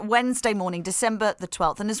Wednesday morning, December the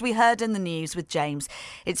 12th. And as we heard in the news with James,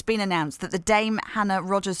 it's been announced that the Dame Hannah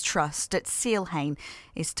Rogers Trust at Sealhain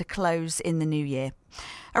is to close in the new year.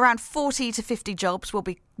 Around 40 to 50 jobs will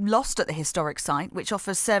be lost at the historic site, which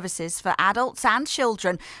offers services for adults and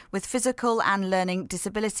children with physical and learning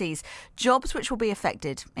disabilities. Jobs which will be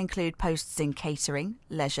affected include posts in catering,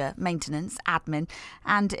 leisure, maintenance, admin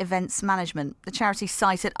and events management. The charity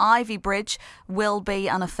site at Ivy Bridge will be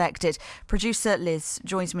unaffected. Producer Liz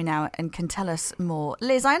joins me now and can tell us more.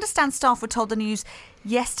 Liz, I understand staff were told the news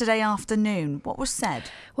yesterday afternoon. What was said?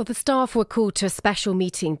 Well, the staff were called to a special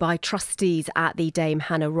meeting by trustees at the Dame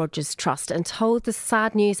Hannah Rogers Trust and told the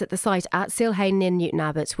sad news that the site at Sealhain near Newton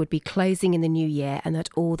Abbot would be closing in the new year and that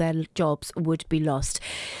all their jobs would be lost.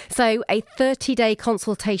 So a 30-day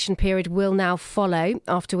consultation period will now follow,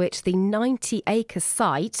 after which the 90-acre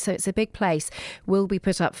site, so it's a big place, will be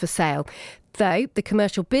put up for sale. Though the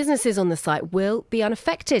commercial businesses on the site will be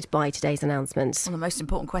unaffected by today's announcement. Well, the most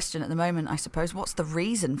important question at the moment, I suppose, what's the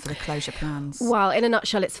reason for the closure plans? Well, in a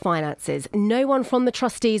nutshell, it's finances. No one from the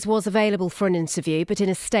trustees was available for an interview, but in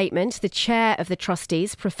a statement, the chair of the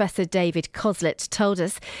trustees, Professor David Coslett, told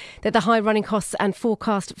us that the high running costs and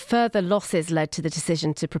forecast further losses led to the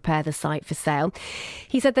decision to prepare the site for sale.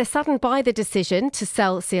 He said they're saddened by the decision to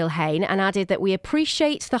sell Sealhain and added that we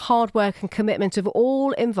appreciate the hard work and commitment of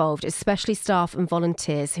all involved, especially staff and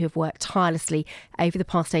volunteers who have worked tirelessly over the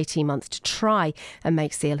past 18 months to try and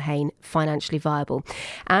make Sealhain financially viable.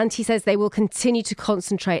 And he says they will continue to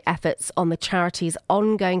concentrate efforts on the charity's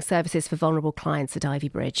ongoing services for vulnerable clients at Ivy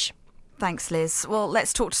Bridge. Thanks, Liz. Well,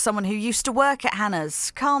 let's talk to someone who used to work at Hannah's.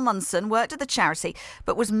 Carl Munson worked at the charity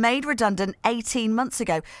but was made redundant 18 months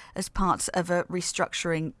ago as part of a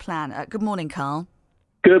restructuring plan. Good morning, Carl.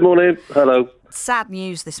 Good morning. Hello. Sad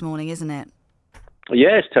news this morning, isn't it?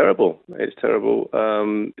 Yeah, it's terrible. It's terrible.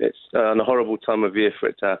 It's a horrible time of year for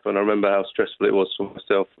it to happen. I remember how stressful it was for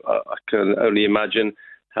myself. I can only imagine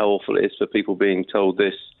how awful it is for people being told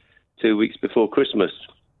this 2 weeks before Christmas.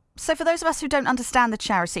 So for those of us who don't understand the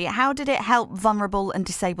charity, how did it help vulnerable and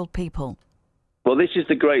disabled people? Well, this is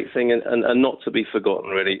the great thing and not to be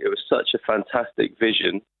forgotten, really. It was such a fantastic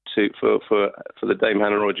vision for the Dame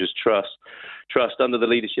Hannah Rogers Trust under the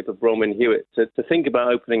leadership of Bronwyn Hewitt to think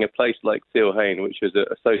about opening a place like Sealhain, which was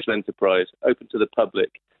a social enterprise open to the public,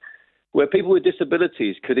 where people with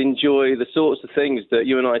disabilities could enjoy the sorts of things that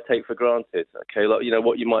you and I take for granted. Okay, like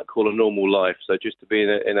what you might call a normal life. So just to be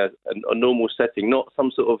in a normal setting, not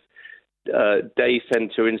some sort of day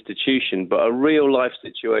centre institution, but a real life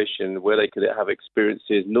situation where they could have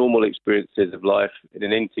normal experiences of life in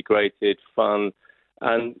an integrated, fun,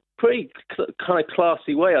 and pretty kind of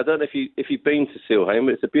classy way. I don't know if you've been to Sealhain,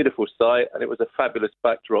 but it's a beautiful site and it was a fabulous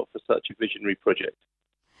backdrop for such a visionary project.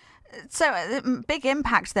 So, big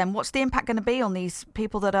impact then. What's the impact going to be on these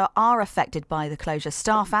people that are affected by the closure,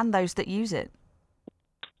 staff and those that use it?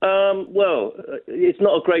 Well, it's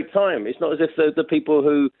not a great time. It's not as if the people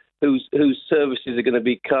whose services are going to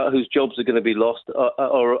be cut, whose jobs are going to be lost,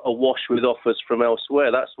 are awash with offers from elsewhere.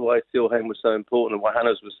 That's why Sealhain was so important and why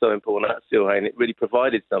Hannah's was so important at Sealhain. It really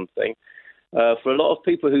provided something. For a lot of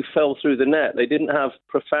people who fell through the net, they didn't have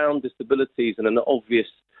profound disabilities and an obvious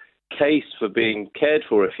case for being cared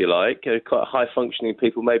for, if you like. Quite high-functioning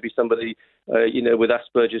people, maybe somebody, with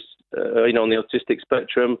Asperger's, on the autistic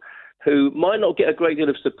spectrum, who might not get a great deal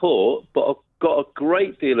of support, but have got a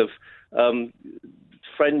great deal of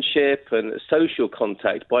friendship and social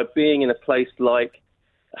contact by being in a place like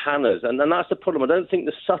Hannah's. And that's the problem. I don't think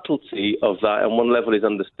the subtlety of that on one level is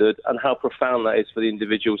understood and how profound that is for the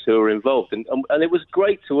individuals who are involved. And it was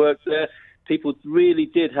great to work there. People really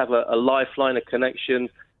did have a lifeline, a connection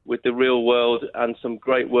with the real world, and some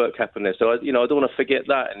great work happened there. So, I don't want to forget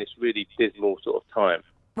that in this really dismal sort of time.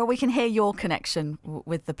 Well, we can hear your connection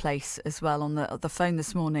with the place as well on the phone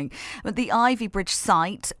this morning. But the Ivy Bridge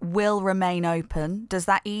site will remain open. Does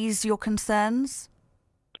that ease your concerns?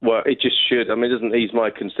 Well, it just should. I mean, it doesn't ease my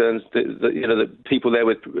concerns. The people there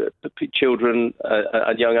with children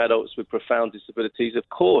and young adults with profound disabilities, of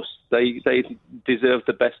course, they deserve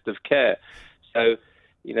the best of care. So,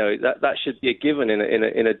 that should be a given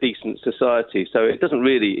in a decent society. So it doesn't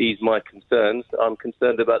really ease my concerns. I'm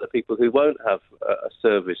concerned about the people who won't have a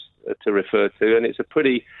service to refer to, and it's a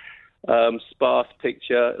pretty sparse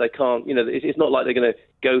picture. They can't, it's not like they're going to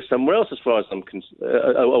go somewhere else as far as I'm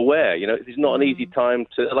aware. It's not an easy time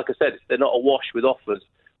to, like I said, they're not awash with offers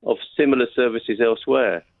of similar services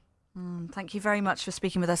elsewhere. Thank you very much for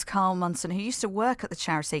speaking with us. Carl Munson, who used to work at the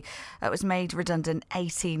charity, was made redundant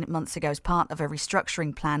 18 months ago as part of a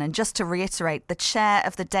restructuring plan. And just to reiterate, the chair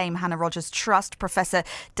of the Dame Hannah Rogers Trust, Professor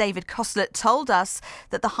David Cosslett, told us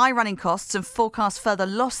that the high running costs and forecast further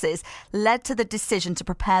losses led to the decision to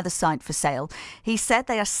prepare the site for sale. He said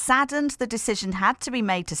they are saddened the decision had to be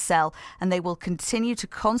made to sell, and they will continue to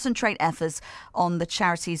concentrate efforts on the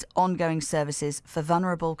charity's ongoing services for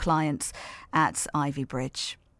vulnerable clients at Ivy Bridge.